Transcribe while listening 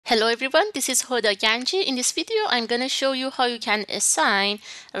Hello everyone, this is Hoda Ganji. In this video, I'm going to show you how you can assign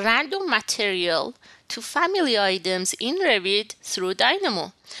random material to family items in Revit through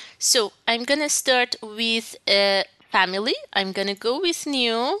Dynamo. So I'm going to start with a family. I'm going to go with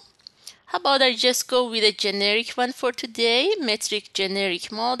new. How about I just go with a generic one for today, metric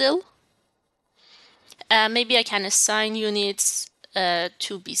generic model. Maybe I can assign units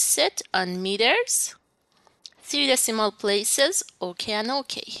to be set on meters. 3 decimal places, okay and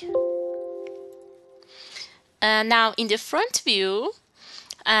okay. Now in the front view,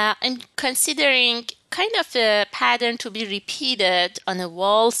 I'm considering kind of a pattern to be repeated on a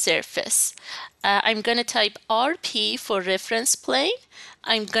wall surface. I'm going to type RP for reference plane.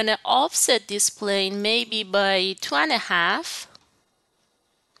 I'm going to offset this plane maybe by 2.5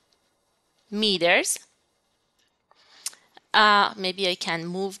 meters. Maybe I can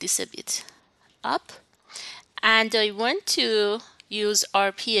move this a bit up. And I want to use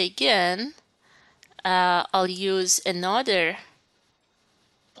RP again. I'll use another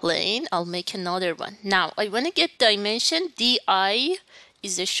plane. I'll make another one. Now I want to get dimension. DI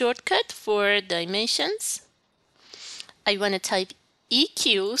is a shortcut for dimensions. I want to type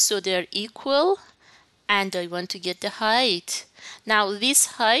EQ so they're equal, and I want to get the height. Now this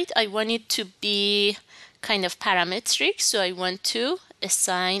height, I want it to be kind of parametric, so I want to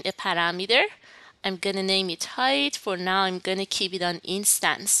assign a parameter. I'm going to name it height. For now, I'm going to keep it on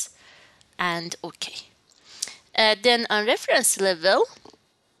instance, and okay. Then on reference level,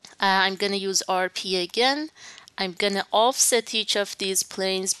 I'm going to use RP again. I'm going to offset each of these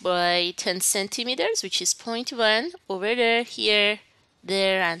planes by 10 centimeters, which is 0.1 over there, here,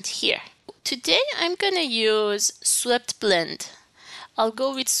 there, and here. Today, I'm going to use swept blend. I'll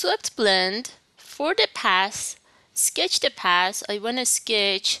go with swept blend for the path, sketch the path. I want to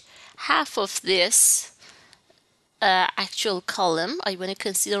sketch half of this actual column. I want to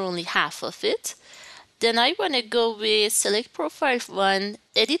consider only half of it. Then I want to go with select profile 1,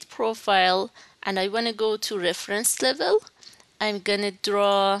 edit profile, and I want to go to reference level. I'm going to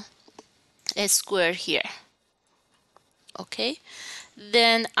draw a square here. Okay.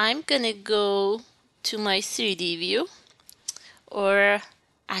 Then I'm going to go to my 3D view, or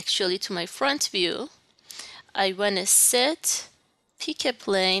actually to my front view. I want to pick a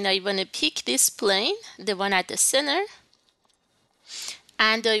plane. I want to pick this plane, the one at the center.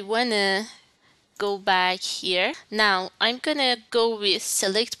 And I want to go back here. Now I'm gonna go with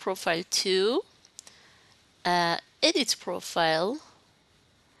select profile 2, edit profile,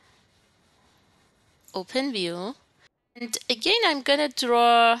 open view, and again I'm gonna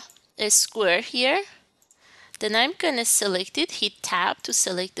draw a square here. Then I'm gonna select it, hit tab to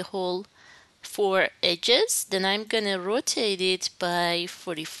select the whole 4 edges. Then I'm gonna rotate it by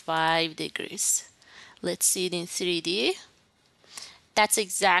 45 degrees. Let's see it in 3D. That's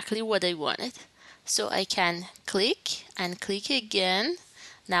exactly what I wanted. So I can click and click again.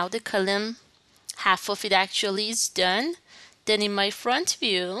 Now the column, half of it actually is done. Then in my front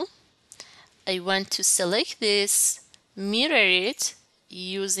view, I want to select this, mirror it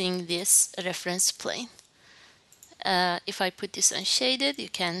using this reference plane. If I put this unshaded, you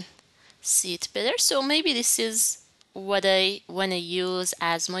can see it better. So maybe this is what I want to use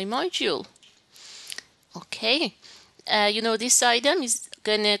as my module. Okay. This item is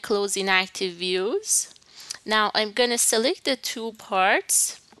gonna close inactive views. Now I'm gonna select the 2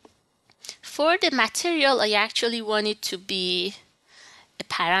 parts. For the material, I actually want it to be a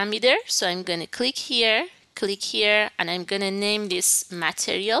parameter. So I'm gonna click here, and I'm gonna name this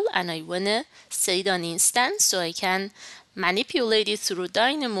material, and I wanna set it on instance so I can manipulate it through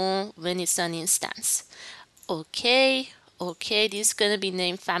Dynamo when it's on instance. Okay, this is going to be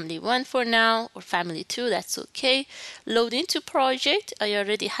named family 1 for now, or family 2, that's okay. Load into project. I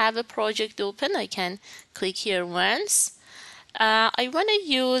already have a project open. I can click here once. I want to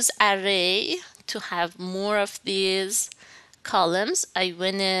use array to have more of these columns. I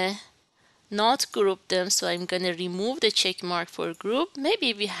want to not group them, so I'm going to remove the check mark for group.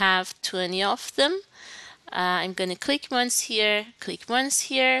 Maybe we have 20 of them. I'm going to click once here, click once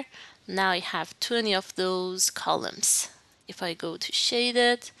here. Now I have 20 of those columns. If I go to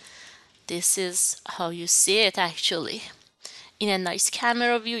shaded, this is how you see it actually. In a nice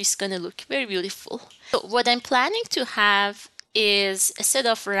camera view, it's going to look very beautiful. So what I'm planning to have is a set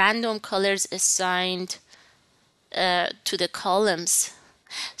of random colors assigned to the columns.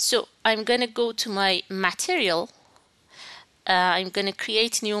 So I'm going to go to my material. I'm going to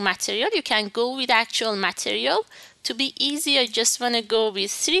create new material. You can go with actual material. To be easy, I just want to go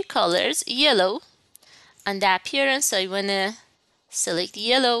with 3 colors, yellow. On the appearance, I want to select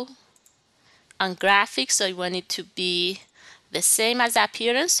yellow. On graphics, I want it to be the same as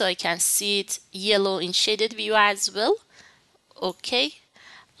appearance, so I can see it yellow in shaded view as well. Okay,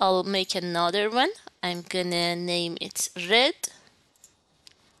 I'll make another one. I'm gonna name it red.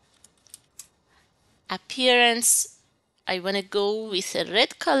 Appearance, I wanna go with a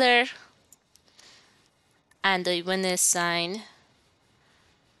red color, and I wanna assign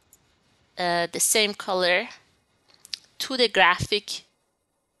the same color to the graphic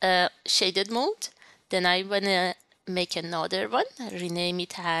shaded mode. Then I wanna make another one, rename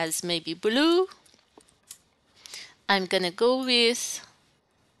it as maybe blue. I'm gonna go with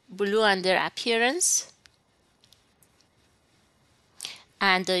blue under appearance,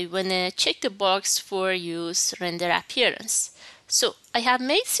 and I wanna check the box for use render appearance. So I have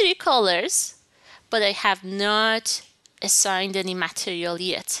made 3 colors, but I have not assigned any material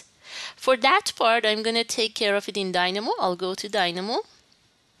yet. For that part, I'm gonna take care of it in Dynamo. I'll go to Dynamo.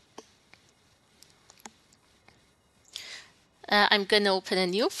 I'm gonna open a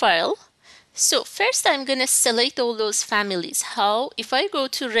new file. So first I'm gonna select all those families. How? If I go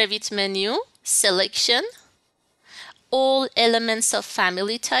to Revit menu, selection, all elements of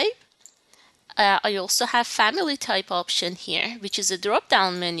family type. I also have family type option here, which is a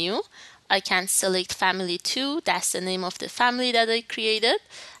drop-down menu. I can select family 2, that's the name of the family that I created.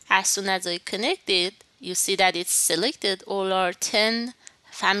 As soon as I connect it, you see that it's selected all our 10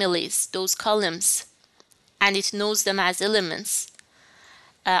 families, those columns, and it knows them as elements.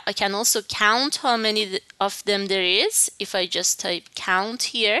 I can also count how many of them there is if I just type count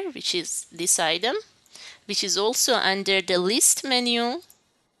here, which is this item, which is also under the list menu.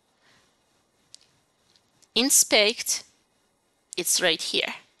 Inspect, it's right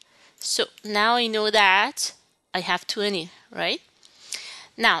here. So now I know that I have 20, right?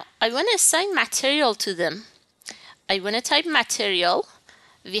 Now I want to assign material to them. I want to type material.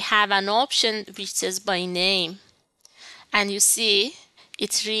 We have an option which says by name, and you see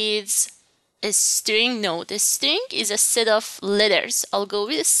it reads a string node. A string is a set of letters. I'll go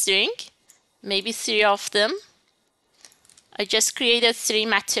with a string, maybe 3 of them. I just created 3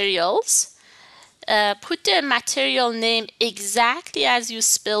 materials. Put the material name exactly as you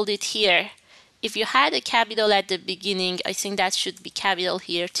spelled it here. If you had a capital at the beginning, I think that should be capital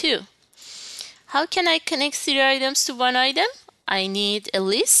here too. How can I connect 3 items to one item? I need a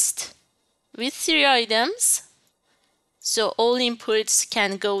list with 3 items. So all inputs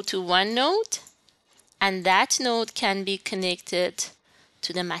can go to one node, and that node can be connected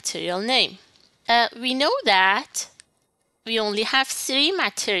to the material name. We know that we only have 3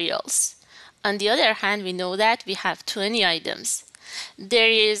 materials. On the other hand, we know that we have 20 items. There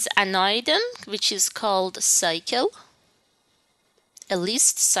is an item which is called cycle, a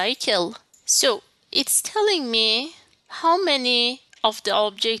list cycle. So it's telling me how many of the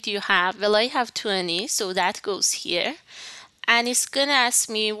object you have. Well, I have 20, so that goes here. And it's gonna ask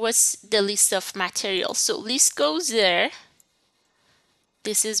me what's the list of materials. So list goes there.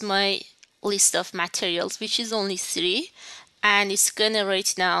 This is my list of materials, which is only 3. And it's gonna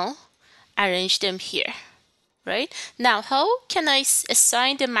right now arrange them here, right? Now, how can I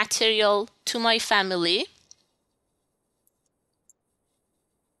assign the material to my family?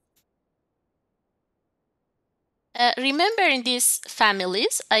 Remember in these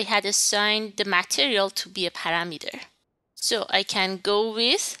families, I had assigned the material to be a parameter. So I can go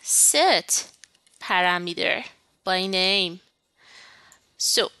with set parameter by name.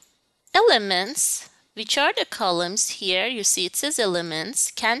 So elements, which are the columns here, you see it says elements,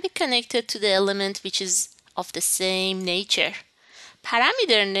 can be connected to the element which is of the same nature.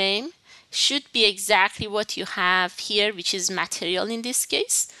 Parameter name should be exactly what you have here, which is material in this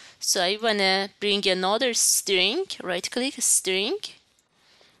case. So I want to bring another string, right click string,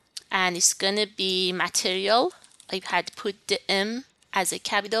 and it's going to be material. I had put the M as a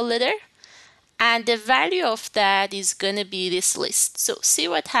capital letter, and the value of that is going to be this list. So see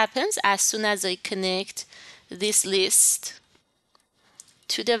what happens as soon as I connect this list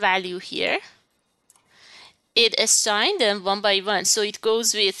to the value here. It assigned them one by one. So it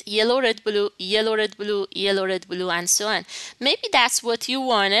goes with yellow, red, blue, yellow, red, blue, yellow, red, blue, and so on. Maybe that's what you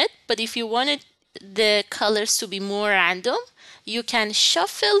wanted, but if you wanted the colors to be more random, you can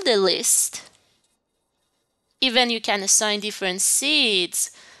shuffle the list. Even you can assign different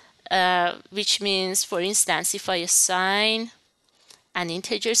seeds, which means, for instance, if I assign an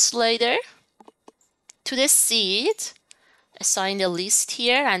integer slider to the seed, assign the list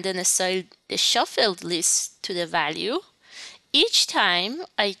here, and then assign the shuffled list to the value. Each time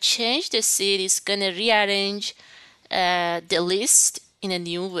I change the seed, it's going to rearrange the list in a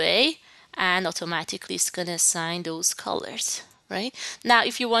new way, and automatically it's going to assign those colors, right? Now,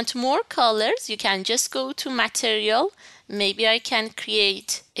 if you want more colors, you can just go to material, maybe I can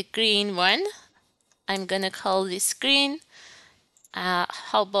create a green one. I'm gonna call this green.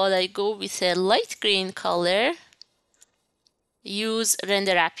 How about I go with a light green color? Use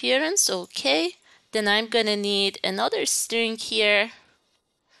render appearance, okay. Then I'm gonna need another string here.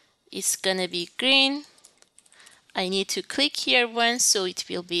 It's gonna be green. I need to click here once so it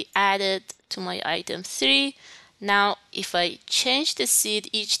will be added to my item 3. Now if I change the seed,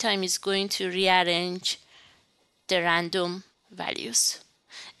 each time it's going to rearrange the random values.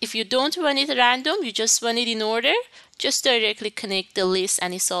 If you don't want it random, you just want it in order, just directly connect the list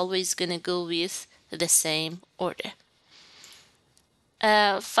and it's always gonna go with the same order.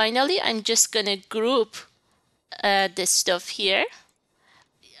 Finally, I'm just gonna group the stuff here.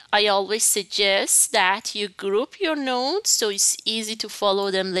 I always suggest that you group your nodes so it's easy to follow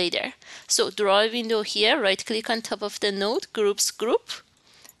them later. So draw a window here, right click on top of the node, groups group.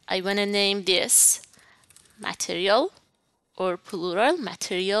 I want to name this material or plural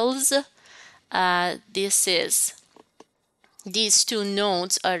materials. These two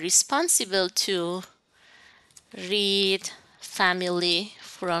nodes are responsible to read family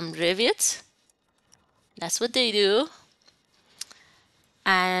from Revit. That's what they do.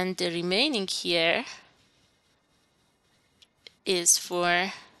 And the remaining here is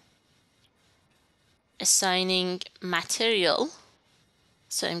for assigning material.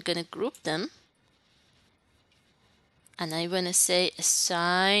 So I'm going to group them. And I want to say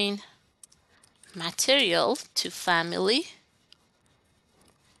assign material to family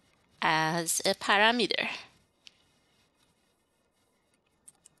as a parameter.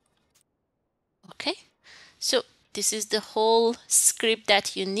 Okay, so this is the whole script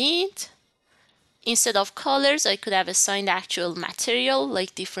that you need. Instead of colors, I could have assigned actual material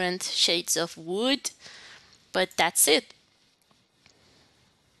like different shades of wood, but that's it.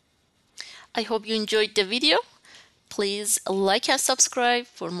 I hope you enjoyed the video. Please like and subscribe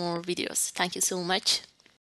for more videos. Thank you so much.